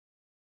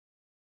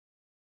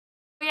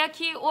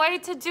aquí hoy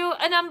to do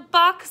an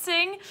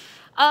unboxing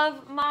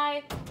of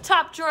my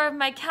top drawer of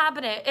my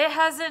cabinet. It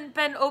hasn't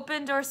been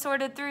opened or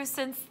sorted through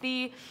since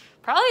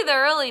probably the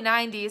early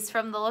 90s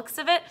from the looks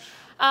of it.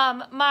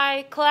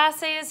 My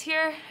clase is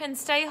here in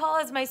study hall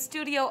as my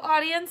studio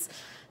audience.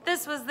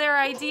 This was their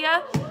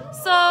idea.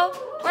 So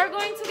we're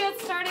going to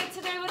get started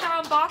today with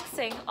our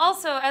unboxing.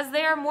 Also, as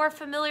they are more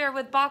familiar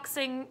with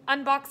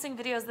unboxing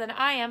videos than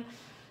I am,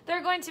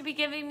 they're going to be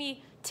giving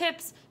me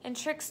tips and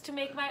tricks to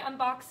make my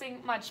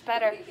unboxing much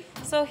better.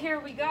 So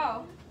here we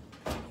go.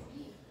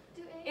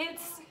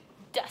 It's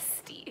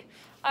dusty.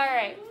 All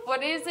right,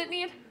 what does it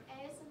need?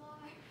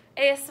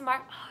 ASMR. ASMR.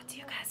 Oh, do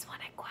you guys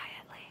want it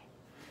quietly?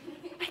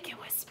 I can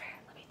whisper.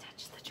 Let me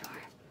touch the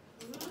drawer.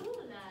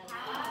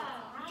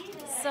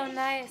 So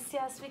nice.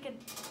 Yes, we can.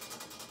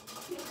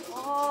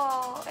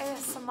 Oh,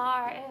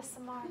 ASMR,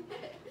 ASMR.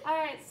 All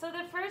right, so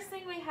the first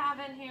thing we have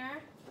in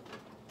here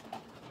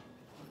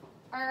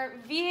are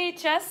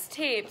VHS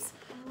tapes.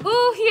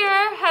 Who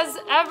here has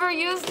ever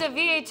used a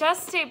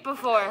VHS tape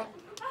before?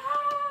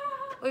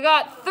 We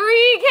got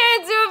 3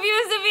 kids who have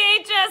used a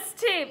VHS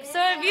tape. So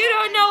if you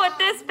don't know what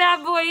this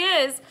bad boy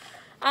is,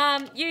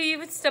 you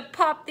used to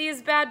pop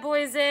these bad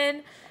boys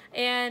in,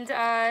 and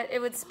it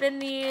would spin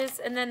these,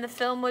 and then the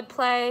film would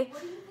play.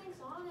 What do you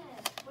think's on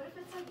it? What if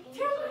it's like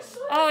English?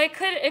 Oh,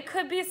 it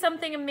could be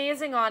something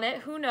amazing on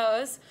it. Who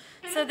knows?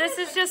 So this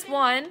is just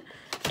one,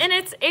 and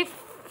it's a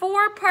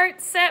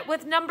 4-part set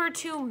with number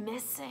 2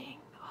 missing.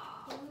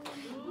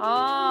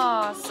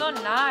 Oh, so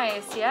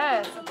nice.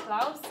 Yes,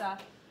 applausa.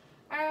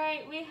 All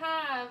right, we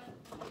have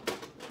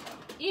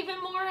even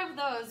more of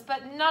those,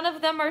 but none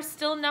of them are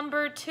still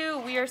number 2.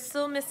 We are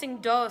still missing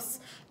dos.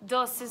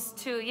 Dos is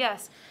 2,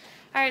 yes.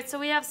 All right, so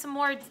we have some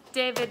more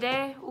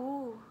DVD.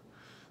 Ooh,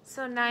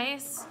 so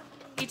nice.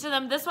 Each of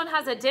them, this one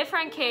has a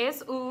different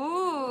case.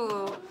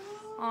 Ooh,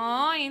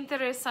 oh,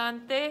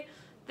 interesante.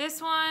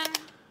 This one,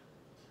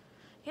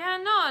 yeah,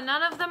 no,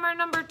 none of them are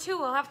number 2.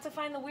 We'll have to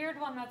find the weird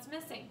one that's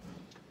missing.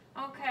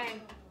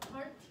 Okay.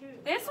 Part 2.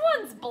 This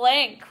one's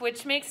blank,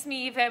 which makes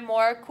me even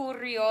more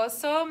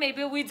curioso.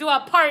 Maybe we do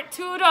a part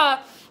 2 to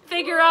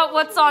figure out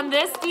what's on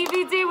this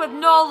DVD with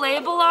no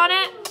label on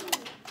it.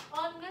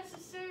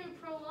 Unnecessary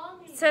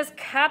prolonging. It says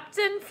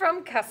Captain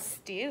from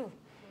Castile.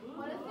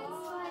 What if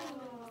it's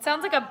like...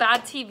 Sounds like a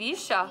bad TV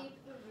show. Escape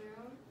the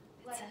room?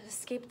 It says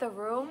Escape the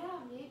Room? Yeah,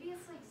 maybe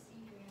it's like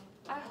Secret.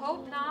 I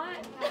hope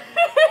not. Oh,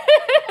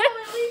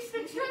 at least the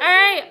treasure. All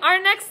right, our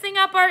next thing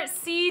up are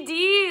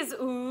CDs.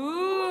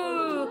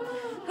 Ooh.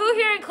 Who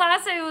here in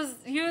class has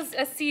used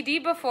a CD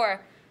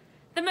before?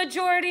 The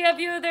majority of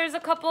you, there's a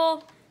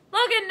couple.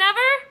 Logan,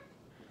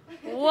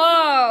 never?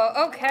 Whoa,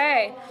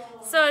 okay.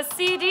 So a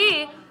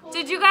CD,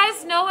 did you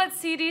guys know what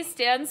CD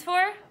stands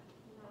for?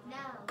 No.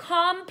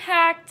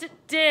 Compact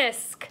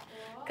disc,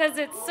 because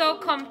it's so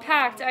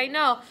compact, I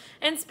know.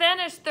 In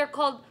Spanish, they're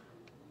called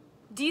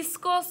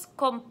discos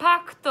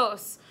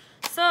compactos.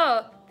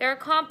 So they're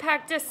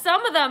compact discs.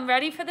 Some of them,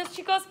 ready for this,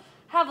 chicos,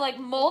 have like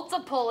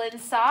multiple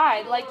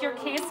inside. Like your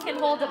case can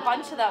hold a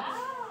bunch of them.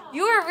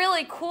 You were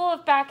really cool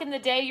if back in the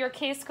day your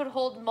case could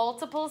hold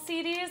multiple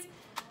CDs.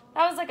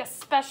 That was like a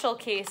special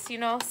case, you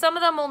know. Some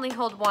of them only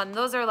hold one.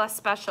 Those are less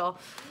special.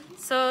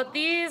 So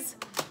these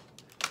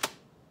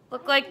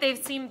look like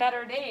they've seen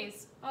better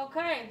days.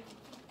 Okay.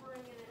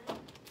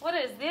 What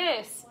is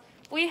this?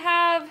 We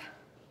have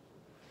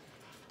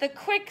the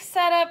quick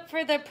setup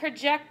for the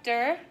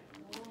projector.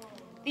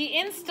 The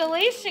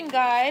installation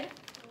guide.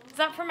 Is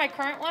that for my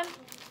current one?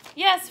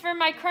 Yes, for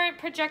my current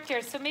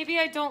projector. So maybe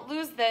I don't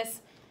lose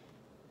this.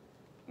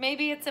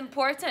 Maybe it's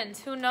important.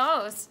 Who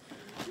knows?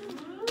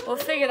 We'll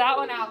figure that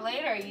one out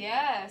later.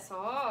 Yes.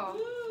 Oh.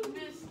 Ooh,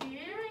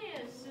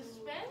 mysterious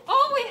suspense.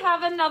 Oh, we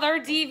have another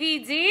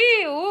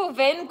DVD. Ooh,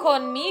 ven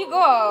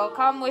conmigo.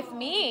 Come with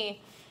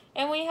me.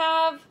 And we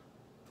have,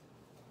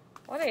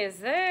 what is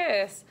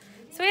this?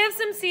 So we have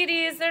some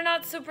CDs. They're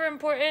not super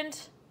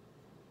important.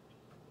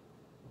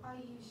 Are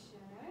you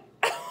sure?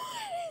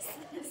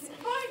 What is this?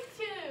 Part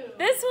 2.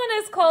 This one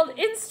is called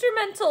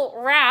Instrumental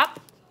Rap.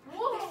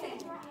 Whoa.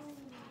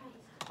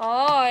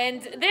 Oh,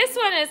 and this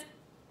one is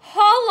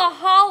Holla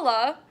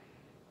Holla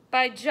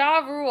by Ja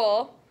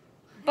Rule.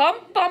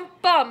 Bump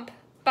Bump Bump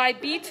by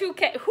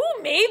B2K. Who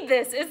made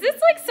this? Is this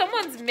like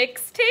someone's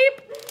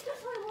mixtape?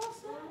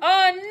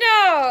 Oh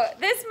no,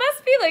 this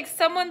must be like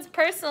someone's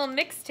personal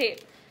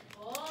mixtape.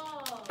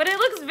 Oh. But it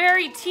looks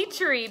very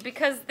teachery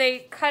because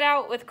they cut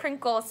out with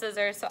crinkle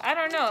scissors, so I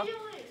don't know.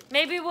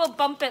 Maybe we'll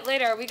bump it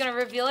later. Are we gonna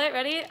reveal it?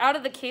 Ready? Out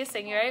of the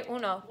casing, you right?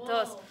 Uno,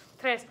 dos,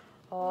 tres.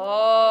 Oh.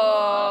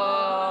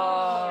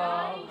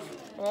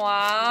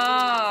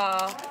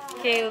 Wow.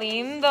 Que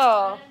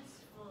lindo.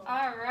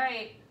 All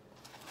right.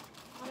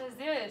 What is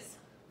this?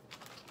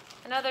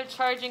 Another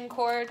charging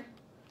cord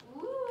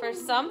for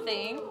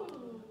something.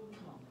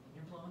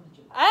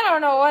 I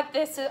don't know what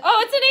this is.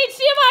 Oh, it's an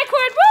HDMI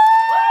cord. Woo!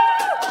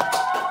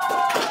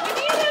 We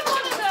needed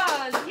one of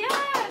those.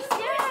 Yes,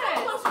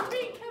 yes.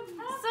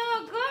 So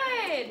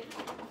good.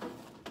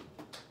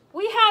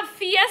 We have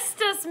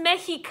Fiestas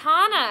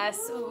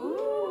Mexicanas.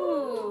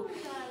 Ooh.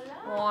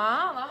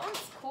 Wow, that one's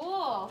cool.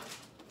 All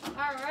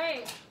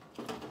right.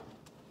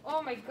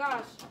 Oh my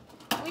gosh.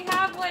 We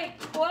have like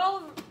 2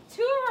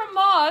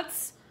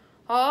 remotes.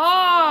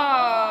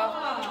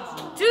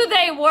 Oh. Do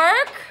they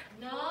work?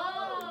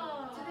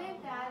 No. Do they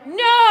have batteries?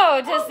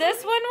 No. Does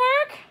this one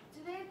work? Do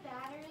they have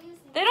batteries?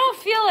 They don't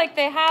feel like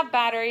they have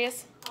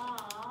batteries.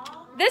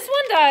 Aw. This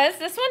one does.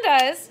 This one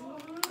does.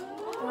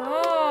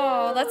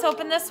 Oh, let's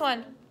open this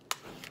one.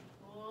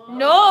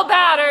 No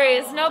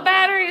batteries. No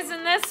batteries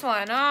in this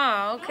one.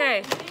 Oh,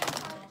 okay.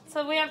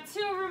 So we have 2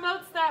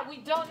 remotes that we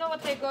don't know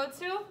what they go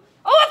to.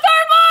 Oh, a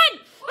third one!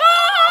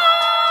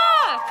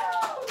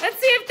 Ah! Let's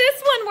see if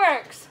this one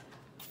works.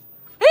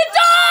 It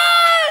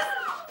does!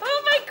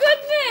 Oh my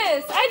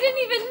goodness! I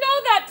didn't even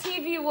know that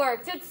TV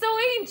worked. It's so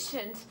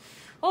ancient.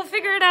 We'll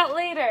figure it out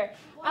later.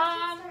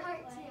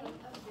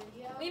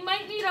 We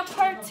might need a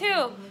part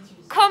 2.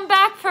 Come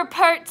back for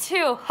part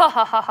 2. Ha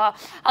ha ha ha.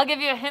 I'll give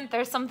you a hint.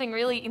 There's something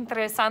really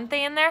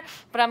interesante in there,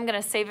 but I'm going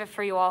to save it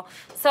for you all.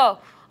 So,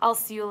 I'll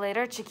see you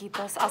later,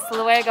 chiquitos. Hasta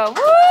luego.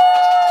 Woo!